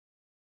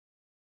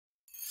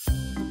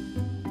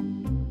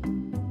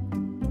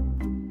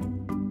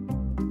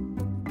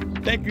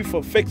Thank you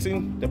for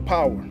fixing the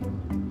power.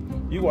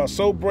 You are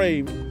so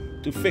brave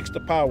to fix the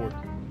power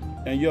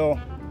in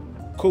your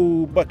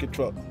cool bucket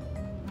truck.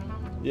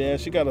 Yeah,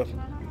 she got a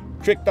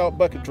tricked out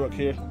bucket truck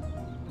here.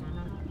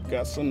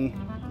 Got some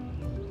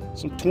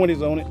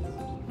 20s on it.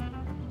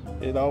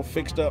 It all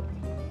fixed up.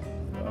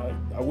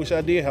 I wish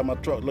I did have my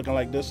truck looking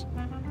like this.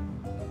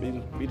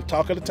 Be the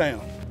talk of the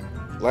town.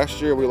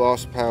 Last year we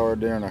lost power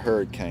during a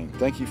hurricane.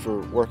 Thank you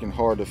for working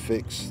hard to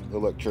fix the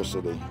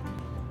electricity.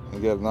 We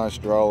got a nice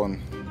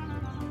drawing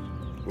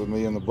with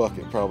me in the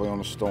bucket, probably on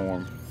a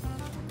storm.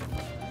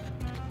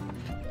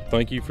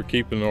 Thank you for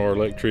keeping our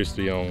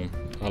electricity on.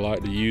 I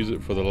like to use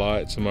it for the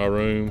lights in my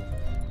room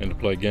and to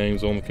play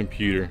games on the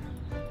computer.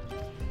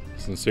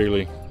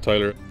 Sincerely,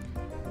 Taylor.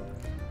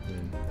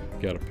 And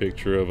got a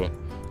picture of a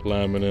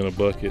lineman in a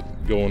bucket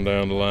going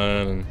down the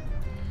line and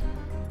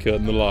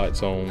cutting the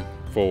lights on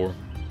for her.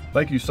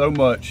 Thank you so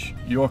much.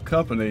 Your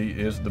company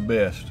is the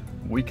best.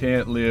 We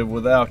can't live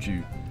without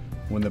you.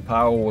 When the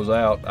power was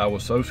out, I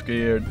was so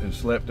scared and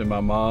slept in my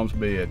mom's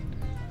bed.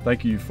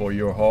 Thank you for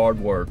your hard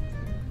work.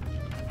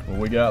 When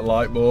we got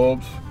light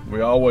bulbs,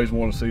 we always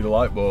want to see the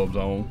light bulbs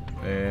on,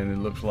 and it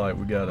looks like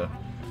we got a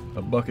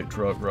bucket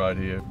truck right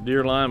here.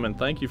 Dear lineman,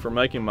 thank you for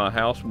making my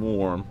house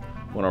warm.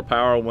 When our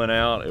power went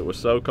out, it was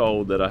so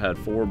cold that I had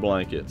 4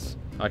 blankets.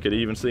 I could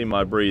even see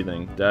my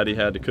breathing. Daddy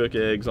had to cook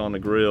eggs on the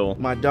grill.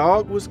 My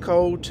dog was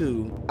cold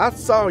too. I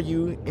saw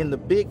you in the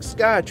big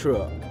sky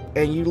truck,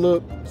 and you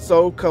looked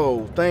so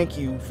cold. Thank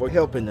you for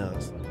helping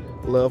us.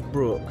 Love,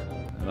 Brooke.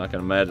 And I can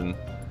imagine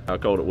how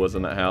cold it was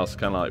in that house,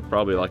 kind of like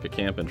probably like a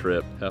camping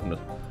trip, having to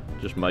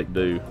just make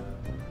do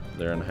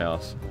there in the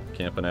house,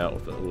 camping out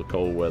with the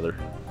cold weather.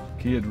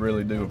 Kids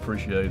really do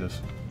appreciate us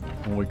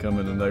when we come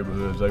in the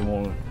neighborhoods. They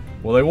want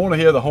to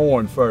hear the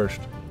horn first,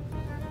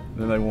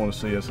 then they want to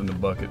see us in the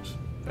buckets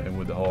and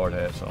with the hard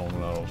hats on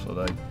and all.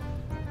 So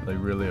they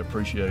really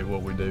appreciate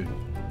what we do.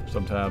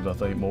 Sometimes I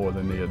think more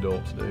than the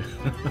adults do.